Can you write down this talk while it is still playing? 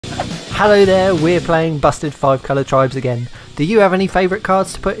Hello there, we're playing Busted 5-colour tribes again. Do you have any favourite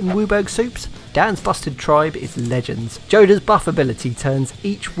cards to put in Wooburg soups? Dan's Busted tribe is Legends. Jodah's buff ability turns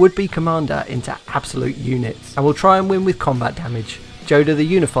each would-be commander into absolute units, and will try and win with combat damage. Jodah the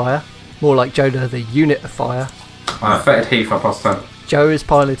Unifier, more like Jodah the Unit of Fire. Unaffected Heath, I passed turn. Joe is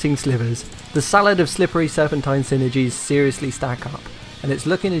piloting Slivers. The salad of slippery serpentine synergies seriously stack up, and it's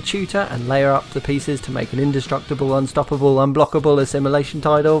looking to tutor and layer up the pieces to make an indestructible, unstoppable, unblockable assimilation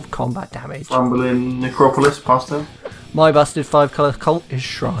tide of combat damage. Rumbling Necropolis, past turn. My Busted 5-colour cult is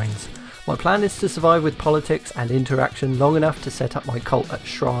Shrines. My plan is to survive with politics and interaction long enough to set up my cult at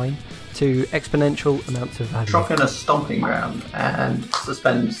Shrine to exponential amounts of value. Drop in a stomping ground and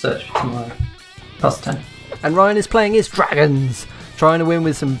suspend search for tomorrow. Plus 10. And Ryan is playing his dragons, trying to win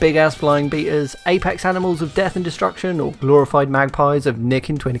with some big ass flying beaters, apex animals of death and destruction, or glorified magpies of nick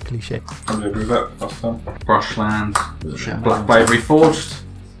and twinkly shit. I'm going to do that, past turn. Brushland, Black Bravery Forged,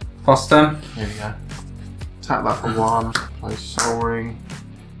 past turn. Here we go. Tap that for 1, play Soul Ring.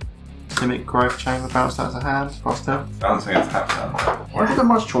 Simic Growth Chamber, bounce that to hand, past turn. Bouncing a tap turn. Why is there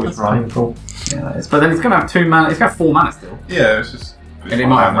much choice, right? Painful. Yeah, that is. But then it's going to have 2 mana, it's got 4 mana still. Yeah, it's just. And it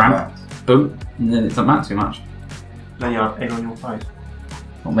might have ramp. Boom, and then it doesn't matter too much. Then you have egg on your face.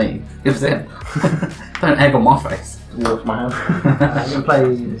 Not me, it was it. Don't egg on my face. Towards my hand. I'm going to play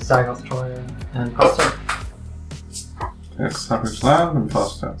Zagoth Troya and pass turn. Yes, Savage Land and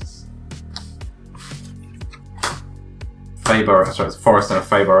pass turn. Faber, sorry, it's Forest and a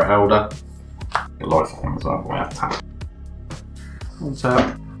Faber Elder. A life for him as well, we have tap. One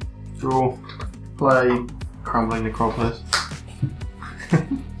tap, draw, play Crumbling Necropolis.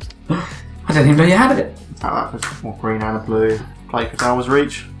 I didn't even know you had it. Tap that for more green and a blue. Play Kadal's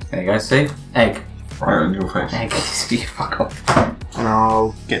Reach. There you go, see? Egg. Right on your face. Egg, you fuck off. And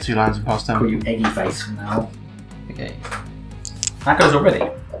I'll get 2 lands and pass Call turn. you Eggy Face from now. Okay. That goes already.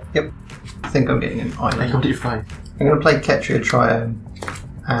 Yep. I think I'm getting an island. What do you play? I'm going to play Ketria Triome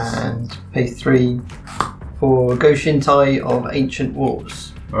and pay 3 for Goshintai of Ancient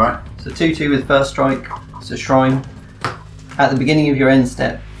Wars. Alright. So 2/2 with first strike. It's a shrine. At the beginning of your end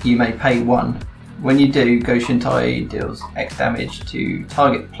step, you may pay 1. When you do, Goshintai deals X damage to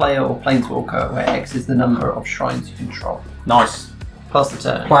target player or planeswalker, where X is the number of shrines you control. Nice. Pass the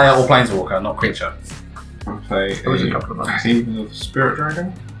turn. Player or planeswalker, not creature. I'll play There was a couple of others. Haven of Spirit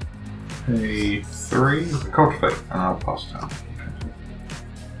Dragon. A 3 with a Cultivate, and I'll pass turn.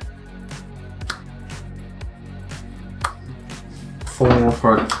 Four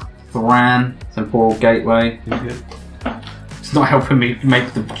for a Thran, Temporal Gateway. Good. It's not helping me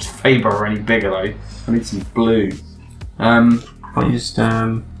make the Faber any bigger though. I need some blue. I used play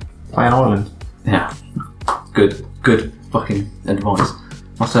an island. Yeah. Good fucking advice.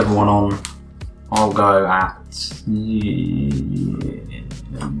 What's everyone on? I'll go at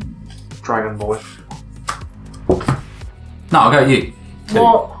Dragon Boy. No, I'll go at you. 2.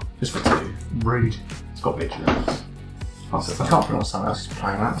 What? Just for 2. Rude. It's got vigilance. Pass the I turn. can't pronounce someone else is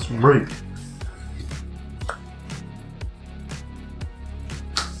playing that. That's rude.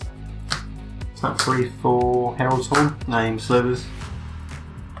 Tap 3 for Herald's Horn, name Slivers.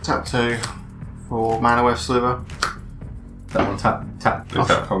 Tap 2 for Mana Weft Sliver. That one tap. Tap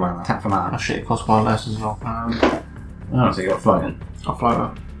for mana. Tap for Oh mana. shit, it costs 1 less as well. Oh, so you got floating. I'll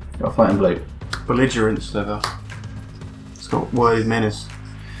float You got floating blue. Belligerent Sliver. It's got Worded Menace.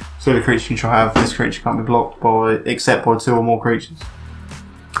 So the creature control have this creature can't be blocked by except by 2 or more creatures.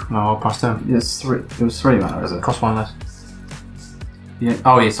 No, I'll pass turn. It's 3. It was 3 mana, is it? Cost 1 less. Yeah.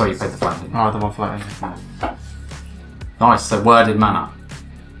 Oh yeah, sorry, you played the floating. Oh, the one floating. Nice. So worded mana.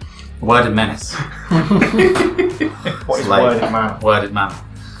 Worded menace. What is Slave. Worded Mana? Worded mana.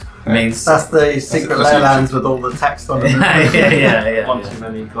 It means. That's the secret leylands with all the text on it. yeah. One too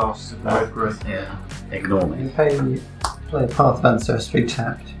many glasses of red green. Yeah. Ignore me. You play a Path of Ancestry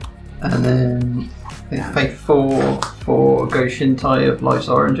tapped, and then you pay 4 for Goshintai of Life's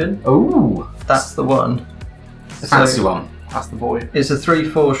Origin. Ooh. That's the one. The fancy one. That's the boy. It's a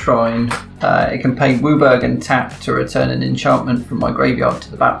 3/4 shrine. It can pay Wooburg and tap to return an enchantment from my graveyard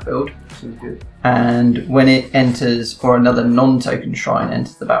to the battlefield. Good. And when it enters, or another non-token shrine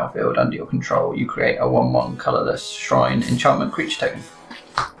enters the battlefield under your control, you create a 1/1 colourless shrine enchantment creature token.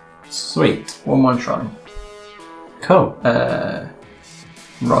 Sweet. 1/1 shrine. Cool.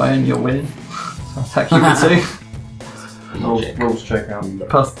 Ryan, you're winning. I'll attack you for 2. Rules check out.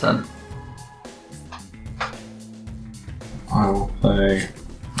 Pass the turn. I will play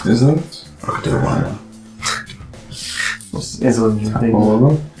Isn't. I could do one. Island. All of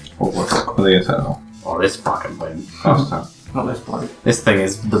them. Or for the Eternal. Oh, this fucking thing. Pass turn. Not this bloke. This thing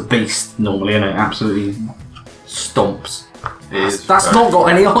is the beast normally, and it absolutely stomps. That's not got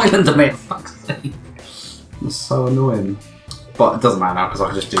any island to me. Fuck's sake. That's so annoying. But it doesn't matter now because I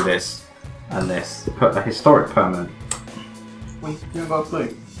can just do this and this. Put a historic permanent. Wait, you got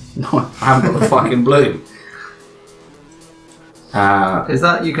blue? No, I haven't got the fucking blue. Is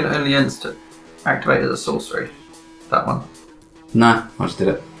that you can only instant activate as a sorcery? That one? No, I just did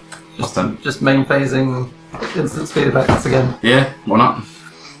it. Just main phasing instant speed effects again. Yeah, why not?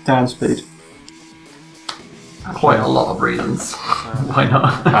 Down speed. Quite a lot of reasons. Why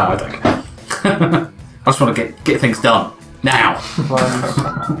not? Oh, I don't care. I just want to get things done now.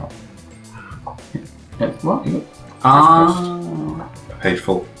 Yeah, what? Page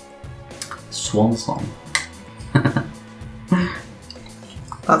full. Swan song.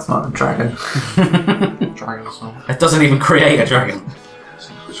 That's not a dragon. Dragon song. It doesn't even create a dragon.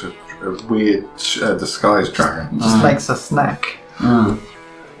 It's a weird disguised dragon. Just makes a snack.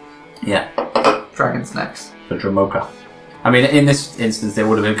 Yeah. Dragon snacks. For Dramoka. I mean, in this instance, it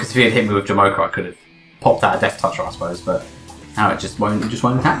would have been because if he had hit me with Dramoka, I could have popped out a Death Toucher, I suppose. But now it just won't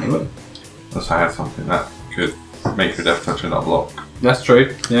attack me, will it? Unless I had something that could make your Death Toucher not block. That's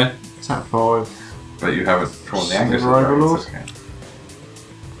true. Yeah. Attack 5. But you haven't drawn the Angus Sliver Overlord?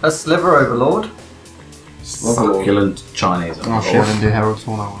 A Sliver Overlord. Succulent Chinese. Oh shit, I didn't do Herald's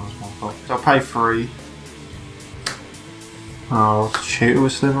Horn. So I'll pay 3. I'll shoot it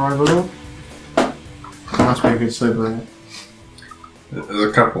with Sliver Overlord. Must be a good Sliver in it.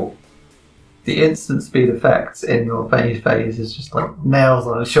 There's a couple. The instant speed effects in your phase is just like nails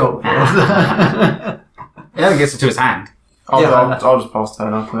on a chalkboard. Yeah, it gets it to his hand. I'll just pass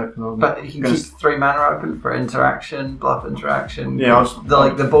turn after it. But he keeps 3 mana open for interaction, bluff interaction. Yeah, I'll just,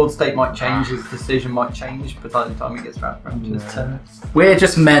 the board state might change, his decision might change by the time he gets around to his turn. We're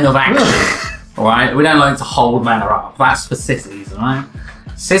just men of action. Alright? We don't like to hold mana up. That's for sissies, alright?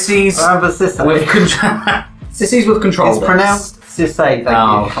 Sissies Sisay. with control. Sissies with control. It's pronounced Sisay, thank you.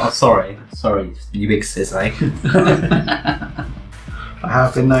 Oh, sorry. Sorry, you big Sisay. I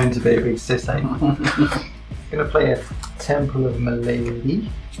have been known to be a big Sisay. I'm going to play a Temple of Milady.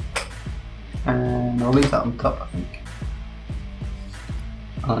 And I'll leave that on top, I think.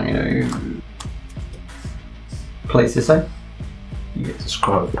 I'm going to play Sisay. You get to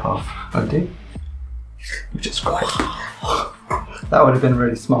scroll the path. I do. Which is great. That would have been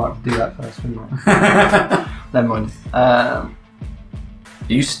really smart to do that first, wouldn't it? Never mind. Are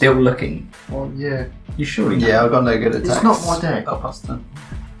you still looking? well, yeah. You surely Yeah, I've got no good attacks. It's not my deck. I'll pass turn.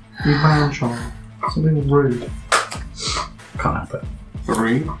 You man child. Something rude. Can't help it.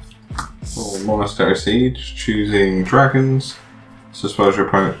 3. For Monastery Siege, choosing dragons. Suppose your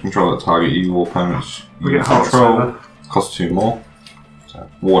opponent's control that target you or opponents We you get Heart control. Sliver. Costs 2 more. So,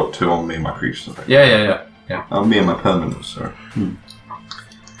 ward 2 on me and my creatures. Yeah. Me and my permanents, sorry.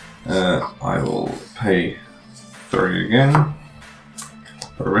 I will pay 3 again.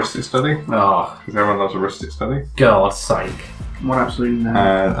 For a Ristic Study. Oh, Because everyone loves a Ristic Study. God's sake. What absolutely no.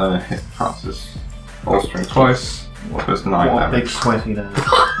 And hit Francis. Bolstering twice. So it's 9 What a big damage. sweaty there.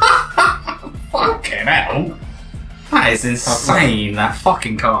 Fucking hell. That is insane. That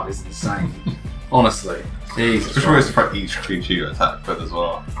fucking card is insane. Honestly. Jesus. Which always for each creature you attack with as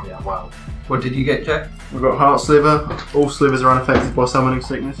well. Yeah, well. What did you get, Jack? We've got Heart Sliver. All slivers are unaffected by summoning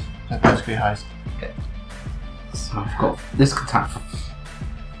sickness. So basically haste. So I've got this can tap for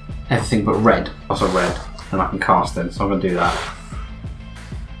everything but red. Also red. And I can cast them, so I'm going to do that.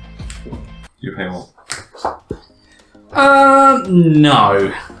 You pay more.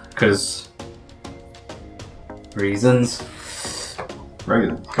 No. Because reasons.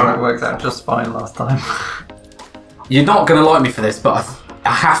 Reagan. It worked out just fine last time. You're not going to like me for this, but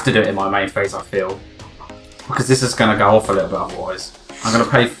I have to do it in my main phase, I feel. Because this is going to go off a little bit otherwise. I'm going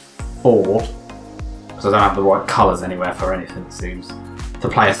to pay 4, because I don't have the right colours anywhere for anything, it seems, to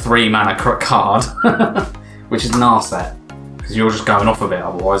play a 3 mana card, which is Narset. Because you're just going off of it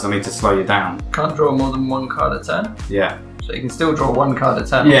otherwise, I need to slow you down. Can't draw more than 1 card a turn. Yeah. So you can still draw 1 card a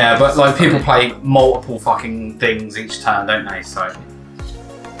turn. Yeah, but like people play multiple fucking things each turn, don't they? So,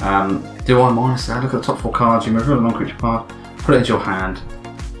 do I minus that? Look at the top 4 cards. You reveal a non-creature card, put it into your hand.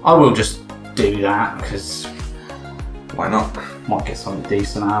 I will just do that because Why not? might get something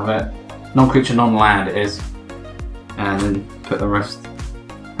decent out of it. Non-creature, non-land it is, and then put the rest.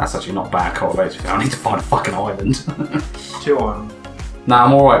 That's actually not bad cultivate. I need to find a fucking island. 2 islands. Nah,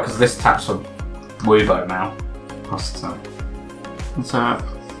 I'm alright because this taps for Wubo now. That's that.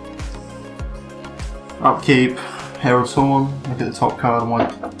 Upkeep. Herald's Horn. Look at the top card on my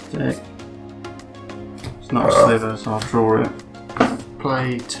deck. It's not a sliver, so I'll draw it.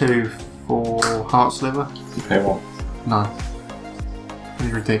 Play 2 for Heart Sliver. You pay 1. No.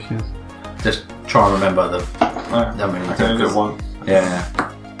 It's ridiculous. Just try and remember the. I can only do it once. Yeah.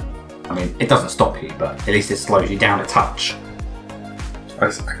 I mean, it doesn't stop you, but at least it slows you down a touch. I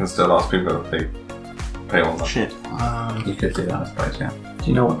can still ask people if they pay on that. Shit. You could do that, I suppose, yeah. Do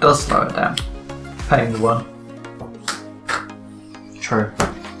you know what does slow it down? Paying the 1. True.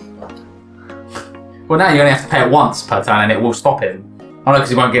 Well, now you only have to pay it once per turn and it will stop him. Oh no, because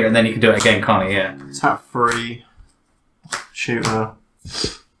he won't get it and then you can do it again, can't he? Yeah. Tap 3. Shooter.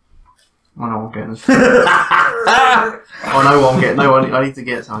 I know what I'm getting this. I know what I'm getting. No, I need to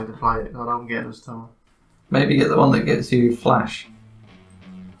get something to play it. I know what I'm getting this time. Maybe get the one that gets you flash.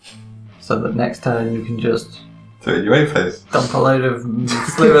 So that next turn you can just So you ain't face. dump a load of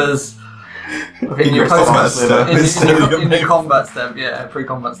slivers in your combat step. in your combat step, yeah,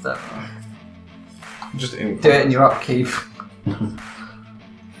 pre-combat step. Just in. Do it in your upkeep.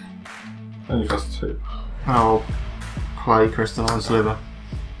 Only costs 2. I'll play Crystalline Sliver.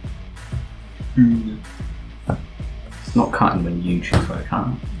 It's not cutting when you choose where it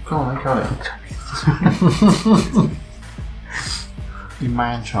can't. Go on, I got it. You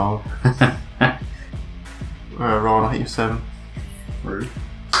man child. Ryan, I hit you 7. Rude.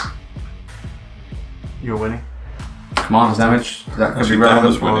 You're winning. Commander's damage. That could be Actually, Dan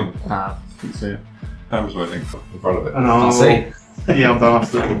was relevant. winning. Nah, didn't see it. Dan was winning in front of it. No. See? Yeah, I'm done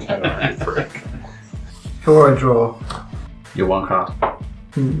after. Before I draw, Your 1 card.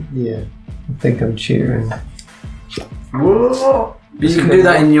 yeah, I think I'm cheering. Whoa! You can do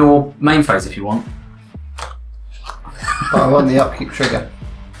that in your main phase if you want. But I want the upkeep trigger.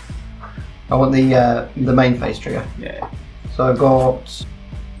 I want the main phase trigger. Yeah. So I've got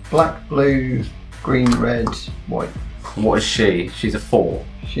black, blue, green, red, white. What is she? She's a 4.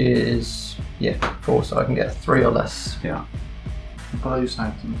 She is 4, so I can get 3 or less. Yeah. Blue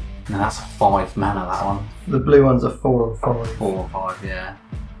Sanctum. No, that's a 5 mana, that one. The blue ones are 4 or 5. 4 or 5, yeah.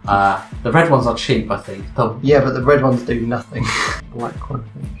 The red ones are cheap, I think. Yeah, but the red ones do nothing. Black one, I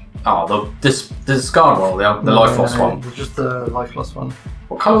think. Oh, the discard one, the life loss one. Just the life loss one.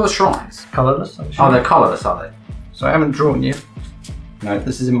 What colour are the shrines? Colourless, I'm sure. Oh, they're colourless, are they? So I haven't drawn yet. No.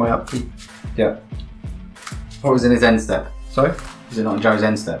 This is in my upkeep. Yeah. What was in his end step? Sorry? Is it not in Joe's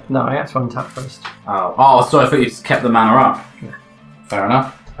end step? No, I had to untap first. Oh, sorry, I thought you just kept the mana up. Yeah. Fair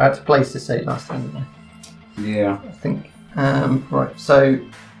enough. I had to place Sisay last time, didn't I? Yeah. I think. Right, so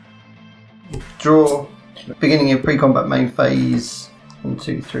draw. Beginning of pre-combat main phase. 1,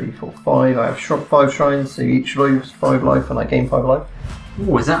 2, 3, 4, 5. I have 5 shrines, so each loses 5 life and I gain 5 life.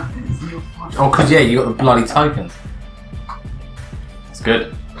 Oh, is that? Oh, because yeah, you got the bloody tokens. That's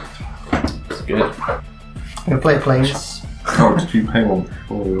good. That's good. I'm going to play Plains. Oh, did you pay one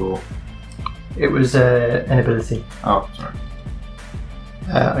before your... It was an ability. Oh, sorry.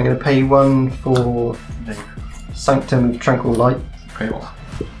 I'm going to pay 1 for Sanctum of Tranquil Light. Pay one.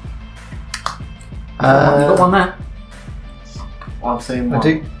 You got one there? I'm seeing one. I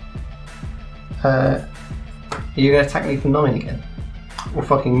do. Are you going to attack me for 9 again? Or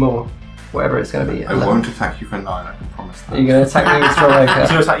fucking more? Whatever it's going to be. I won't attack you for 9, I can promise that. Are you going to attack me with I'm going Dromoka?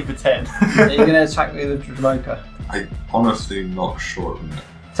 to attack you for 10. Are you going to attack me with Dromoka? I'm honestly not sure of it.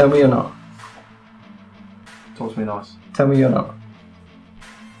 Tell me you're not. Talk to me nice. Tell me you're not.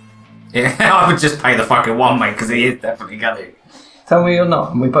 Yeah, I would just pay the fucking 1, mate, because he is definitely going to. Tell me you're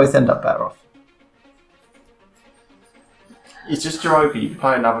not, and we both end up better off. It's just Jodah, you can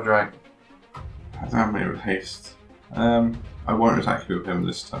play another dragon. I don't have many with haste. I won't attack you with him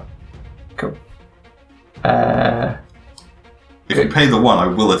this time. Cool. If you pay the 1, I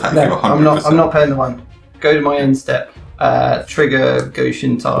will attack you 100%. I'm not paying the 1. Go to my end step. Trigger, go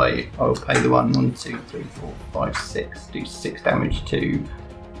Shintai. I'll pay the 1. 1, 2, 3, 4, 5, 6. Do 6 damage to...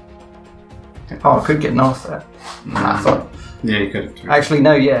 Oh, I could get an Narset. Nah, sorry. Yeah, you could. Actually,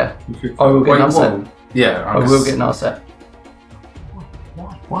 no, yeah. I will get an Narset. Yeah, I will get an Narset.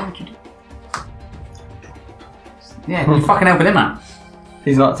 Why would you do that? Yeah, you're fucking helping him out.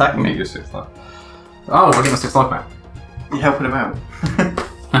 He's not attacking Get me. your 6 life. Oh, I'll get my 6 life back. You're helping him out.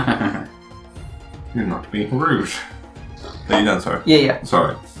 You're not being rude. Are you done, sorry? Yeah.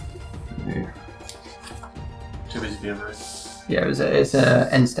 Sorry. Yeah. Too busy being rude. Yeah, it's a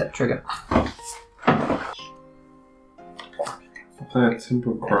end step trigger. Play a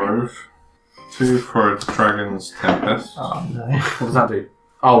Timber Grove. 2 for a Dragon's Tempest. Oh no. What does that do?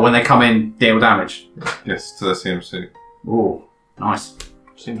 Oh, when they come in, deal damage. Yes, to the CMC. Ooh, nice.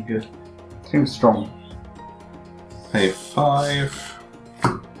 Seems good. Seems strong. Pay 5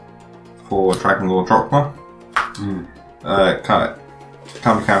 for Dragon Lord Drachma. Can't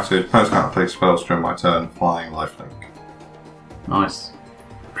be counted. Opponents can't play spells during my turn. Flying lifelink. Nice.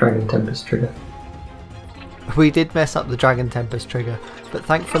 Dragon Tempest trigger. We did mess up the Dragon Tempest trigger, but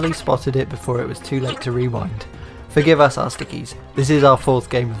thankfully spotted it before it was too late to rewind. Forgive us, our stickies. This is our 4th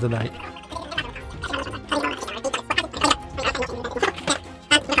game of the night.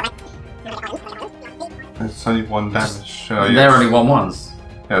 It's only 1 damage. They're only 1/1s.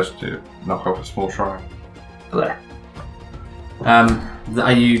 Yeah, just do knock off a small shrine. Blech.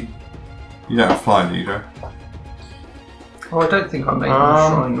 Are you? You don't have flying, do you, Joe? Oh, I don't think I made a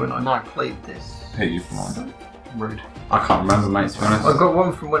shrine when I played this. Hate you for mine. Rude. I can't remember, mate. To be honest. I got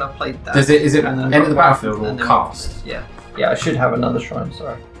one from when I played that. Is it and then enter the I got battlefield one, or and then- cast? Yeah. Yeah, I should have another shrine,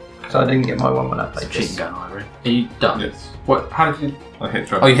 sorry. Because I didn't get my one when I played Cheating this. going, Ivory. Are you done? Yes. What? How did you? I hit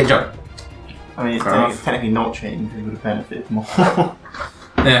Joe. Oh, you hit Joe. I mean, it's Fair enough. technically not cheating because he would have benefited more.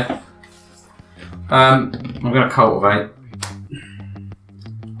 Yeah. I'm going to cultivate.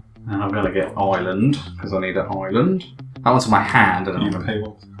 And I'm going to get island, because I need an island. That one's in my hand. And You I'm pay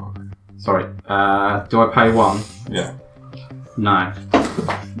 1 for the card. Sorry. Do I pay 1? Yeah. No.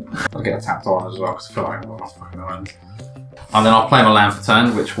 I'll get a tapped island as well, because I feel like I've got enough fucking islands. And then I'll play my land for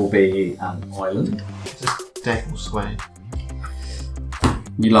turn, which will be an island. Deck will sway.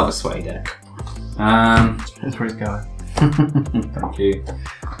 You love a sweaty deck. That's where he's going. Thank you.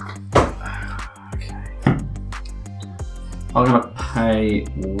 Okay. I'm gonna pay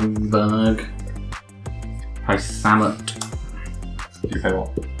Wooberg. Pay Samet. Do you pay 1?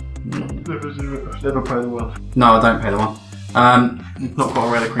 Never play the one. No, I don't pay the 1. You've not got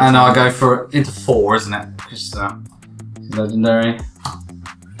a relic. And I go for into 4, isn't it? Because legendary.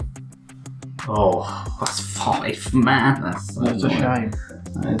 Oh, that's 5, man. That's so That's a annoying. shame.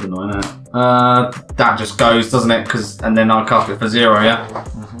 That is annoying, isn't it? That just goes, doesn't it? And then I cast it for 0, yeah?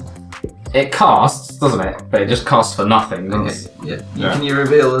 It casts, doesn't it? But it just casts for nothing, doesn't it? Yeah. Yeah. Can you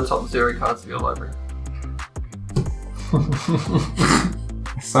reveal the top 0 cards of your library?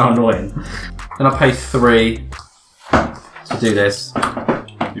 It's so annoying. Then I pay 3 to do this.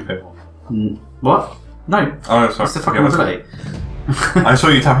 You pay 1. What? No. Oh, no, sorry. What's the fucking ability? I saw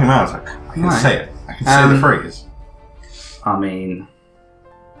you tapping him out. I was like, I can Right. say it. I can say the phrase. I mean...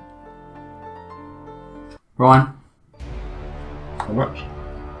 Ryan? How much?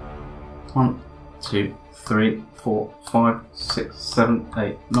 1, 2, 3, 4, 5, 6, 7,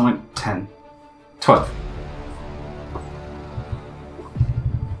 8, 9, 10, 12.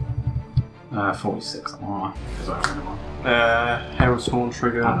 46. Alright. Because I have one. Herald's Horn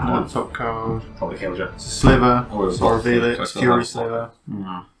trigger, Uh-huh. top card. Probably kills you. Sliver, Oh, it was so I'll locked, reveal so it. I still Fury have Sliver.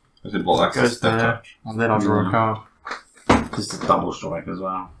 Mm. I did block access Goes step there. touch. And then I'll draw a card. Just a double strike as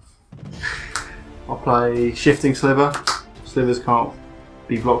well. I'll play Shifting Sliver. Slivers can't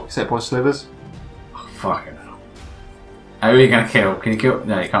be blocked except by Slivers. Fucking hell. Who are you going to kill? Can you kill?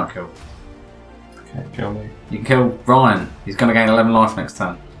 No, you can't kill. Okay, kill me. You can kill Ryan. He's going to gain 11 life next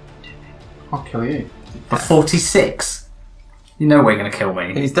turn. I'll kill you. For 46? You know we're going to kill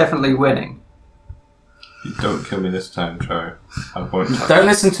me. He's definitely winning. You don't kill me this time, Joe. I won't touch. Don't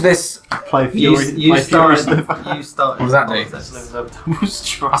listen to this. Play You, Fury. you play Fury started. Sliver. You started. What does that do? Slivers have double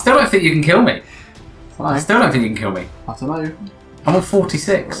strike. I still don't think you can kill me. I I still don't think you can kill me. don't know. I'm on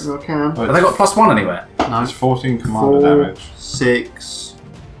 46. I can. Have they got +1 anywhere? No. It's 14 commander 4, damage. 6,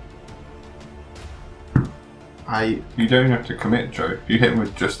 8. You don't have to commit, Joe. If you hit him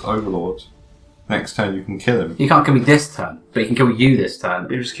with just overlords, next turn you can kill him. You can't kill me this turn, but you can kill you this turn.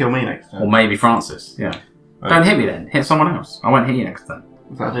 You just kill me next turn. Or maybe Francis, yeah. Don't hit me then. Hit someone else. I won't hit you next turn.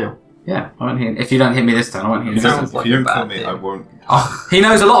 Is that a deal? Yeah, I won't hit. If you don't hit me this turn, I won't hit you If this you turn. Sounds like if you a don't bad kill me, deal. I won't. Oh, he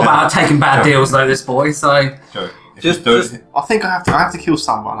knows a lot about taking bad deals though, this boy. So Joe, if Just, you don't, just, I think I have to kill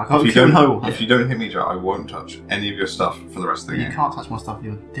someone. I can't if you kill don't, no one. if you don't hit me, Joe, I won't touch any of your stuff for the rest of the You game. can't touch my stuff.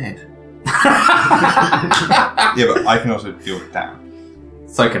 You're dead. Yeah, but I can also deal with damage.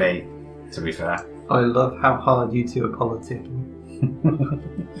 so can he. To be fair. I love how hard you two are politicking.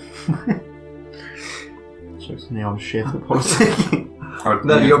 Shows me I'm shit at politicking.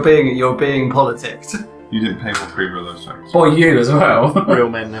 No, you're being politicked. You didn't pay for 3 of those things. Or you as well. Real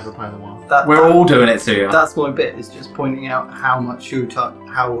men never play the one. We're all doing it to you. That's my bit. Is just pointing out how much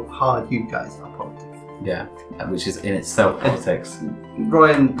how hard you guys are politicking. Yeah, which is in itself politics.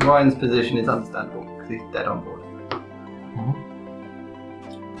 Ryan's position is understandable because he's dead on board.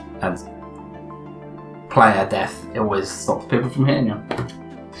 And player death always stops people from hitting you.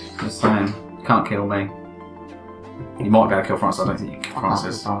 Just saying, you can't kill me. You might be able to kill Francis. I don't think you can kill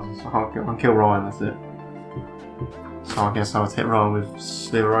Francis. I can kill Ryan. That's it. So I guess I would hit Ryan with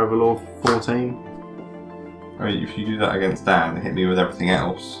Sliver Overlord 14. I mean, if you do that against Dan and hit me with everything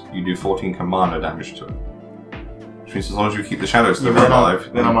else, you do 14 commander damage to him. Which means as long as you keep the shadow still Yeah, then alive,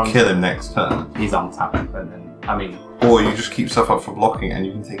 then I'm you kill him next turn. He's untapped, and then I mean, Or you just keep stuff up for blocking and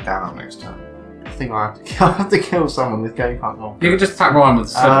you can take Dan out next turn. I think I have to kill someone with game can't go. You can just attack Ryan with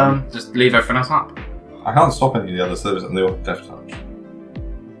the Sliver. Just leave everything else up. I can't stop any of the other slivers and they all death touch.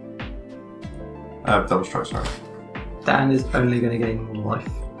 Double strike, sorry. Dan is only going to gain 1 life.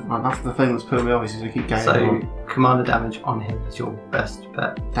 Right, that's the thing that's putting me off is to keep gaining. So commander damage on him is your best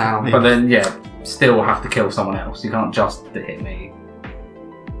bet. Down. But then, yeah, still have to kill someone else. You can't just hit me.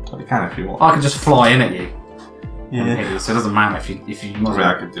 Well, you can if you want. I can just fly in at you. Yeah. And hit you, so it doesn't matter if you. I mean,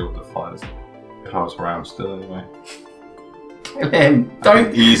 I could deal with the flyers if I was around still anyway. Kill him. I Don't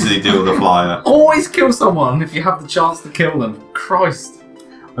can easily deal with the flyer. always kill someone if you have the chance to kill them. Christ.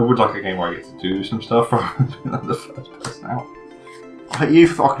 I would like a game where I get to do some stuff rather than being the first person out. I hit you.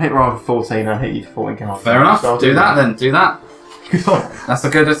 I can hit Ryan for 14. I hit you for 14. Can I? Fair enough. So I'll Do that then. Do that. That's a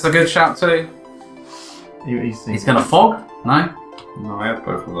good shout too. He's gonna fog. No. No, I had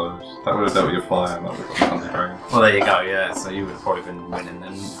both of those. That would have dealt with your flyer and that would have got the dragon. Well, there you go. Yeah. So you would have probably been winning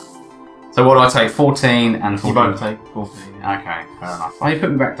then. So what do I take? 14 and 14. You both take 14. Okay. Fair enough. Why are you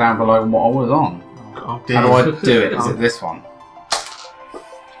putting me back down below what I was on? Oh, How do I do it? Is it this one?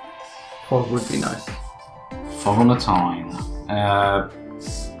 Fog would be nice. Fog on the Tyne.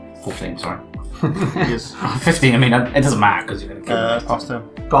 14, sorry. Yes. 15, I mean, it doesn't matter because you're going to kill me. Pass turn.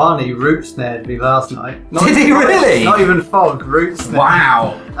 Barney root snared me last night. Did he really? Not even Fog, root snared.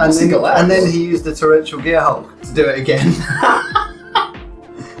 Wow. And then he used the torrential gear hulk to do it again.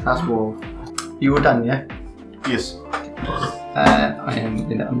 That's war. You all done, yeah? Yes. I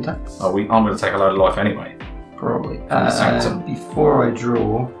am in attack. Oh, I'm going to take a load of life anyway. Probably. Sanctum. Before I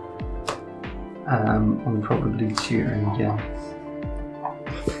draw, I'm probably tutoring again.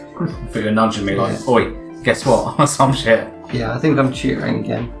 I feel you're nudging me like, oi, guess what? Some shit. Yeah, I think I'm tutoring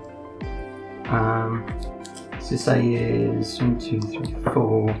again. Sisay is 1, 2, 3,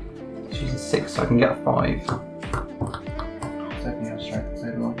 4. She's a 6, so I can get a 5. So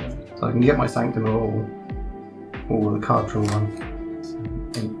I can get my Sanctum of all the card draw one. So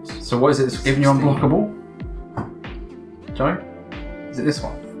 8. So what is it that's giving you unblockable? Joe? Is it this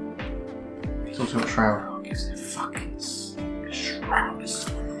one? It's also got Shroud. Oh, gives it fucking shroud.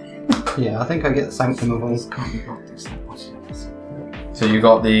 Yeah, I think I get the Sanctum of all. So you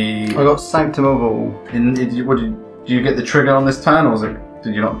got the. I got Sanctum of all. Did you get the trigger on this turn, or was it?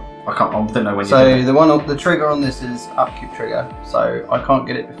 Did you not? I don't know when you So did it. the trigger on this is upkeep trigger, so I can't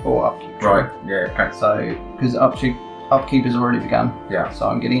get it before upkeep trigger. Right. Yeah. Okay. So because upkeep has already begun. Yeah. So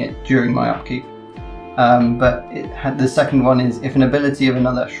I'm getting it during my upkeep. But the second one is if an ability of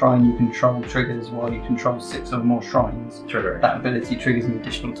another shrine you control triggers while you control 6 or more shrines. Trigger. That ability triggers an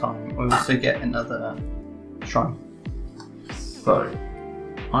additional time. I also get another shrine. So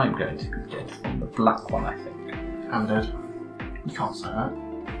I'm going to get from the black one, I think. I'm dead. You can't say that.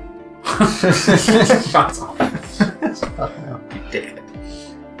 Shut up. You dickhead.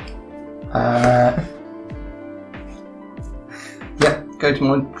 Yep, go to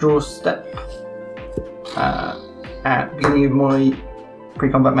my draw step. At the beginning of my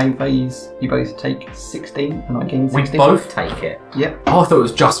pre-combat main phase, you both take 16 and I gain 16. We both take it? Yep. Oh, I thought it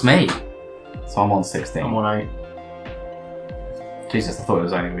was just me. So I'm on 16. I'm on 8. Jesus, I thought it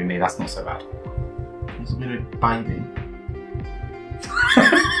was only going to be me. That's not so bad. It's a bit of baby.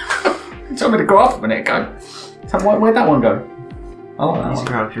 You told me to grow up a minute ago. So where'd that one go? I like that Easy one.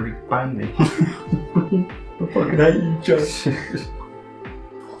 grow up, you're a baby. I fucking hate you, Joe.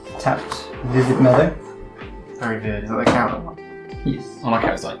 Tapped Vivid Meadow. Very good. Is that the counter one? Yes. I like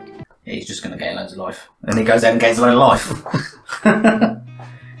how it's like, yeah, he's just going to gain loads of life. And he goes out and gains a load of life.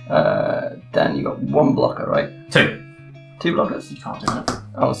 Dan, you got 1 blocker, right? 2. 2 blockers? You can't do that.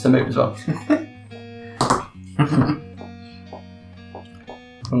 Oh, it's a move as well.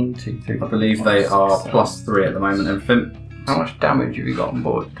 1, 2, 3. I believe they are +3 at the moment, everything. How much damage have you got on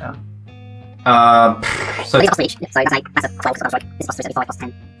board, Dan? So Plus 3 each, so that's a 12, so that's right. This is plus 3, 75, plus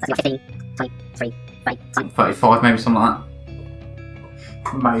 10. That's like 15, 23, 30, something. 35, maybe something like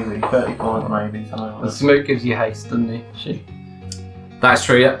Maybe. 35, maybe. Something like The that. smoke gives you haste, doesn't it? that. That's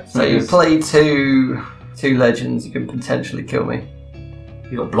true, yeah. So you play two legends, you can potentially kill me.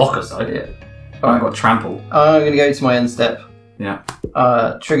 You got blockers though. Yeah. I've got trample. I'm going to go to my end step. Yeah.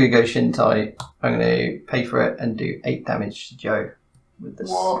 Trigger Go Shintai. I'm going to pay for it and do 8 damage to Joe with this.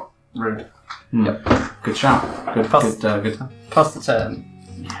 What? Rude. Yep. Good shout. Good. Plus- Good. Plus the turn.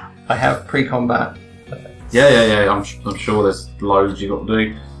 I have pre-combat. Yeah. I'm sure there's loads you got to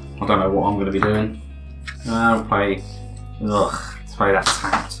do. I don't know what I'm going to be doing. I'll play. Let's play that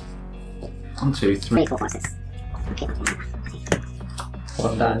tapped. 1, 2, 3. 3, 4, 5, 6. Okay.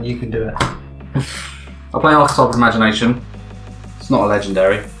 Well done, you can do it. I'll play Archetype of Imagination. It's not a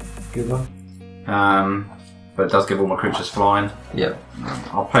legendary, Good one. but it does give all my creatures flying. Yep.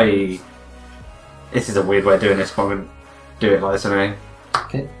 I'll pay This is a weird way of doing this, but I'm going to do it like this anyway.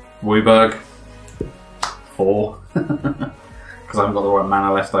 Okay. Wooburg. 4. Because I haven't got the right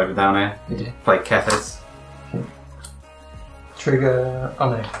mana left over down here. You do. Play Kethis. Trigger. Oh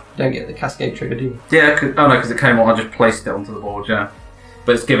no, you don't get the cascade trigger, do you? Yeah, oh no, because it came on, I just placed it onto the board, yeah.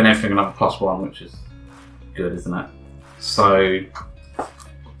 But it's giving everything another +1, which is good, isn't it? So.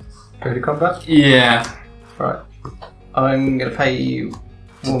 Go to combat? Yeah. Right. I'm going to pay you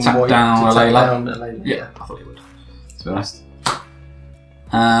To one tap white down to a tap Layla? down a Layla. Yeah, I thought you would, to be honest.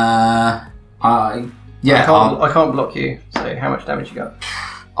 I can't block you, so how much damage you got?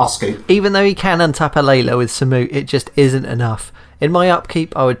 I'll scoop. Even though he can untap a Layla with Samut, it just isn't enough. In my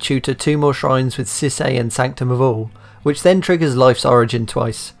upkeep, I would tutor 2 more shrines with Sisay and Sanctum of All, which then triggers Life's Origin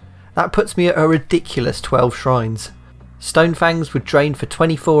twice. That puts me at a ridiculous 12 shrines. Stonefangs would drain for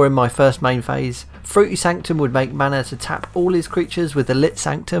 24 in my first main phase. Fruity Sanctum would make mana to tap all his creatures with the Lit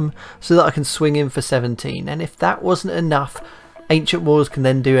Sanctum so that I can swing in for 17, and if that wasn't enough, Ancient Wars can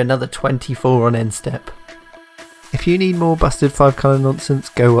then do another 24 on end step. If you need more busted 5 colour nonsense,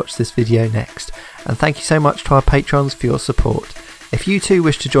 go watch this video next. And thank you so much to our patrons for your support. If you too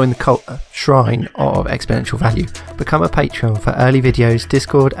wish to join the cult shrine of exponential value, become a patron for early videos,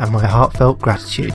 Discord and my heartfelt gratitude.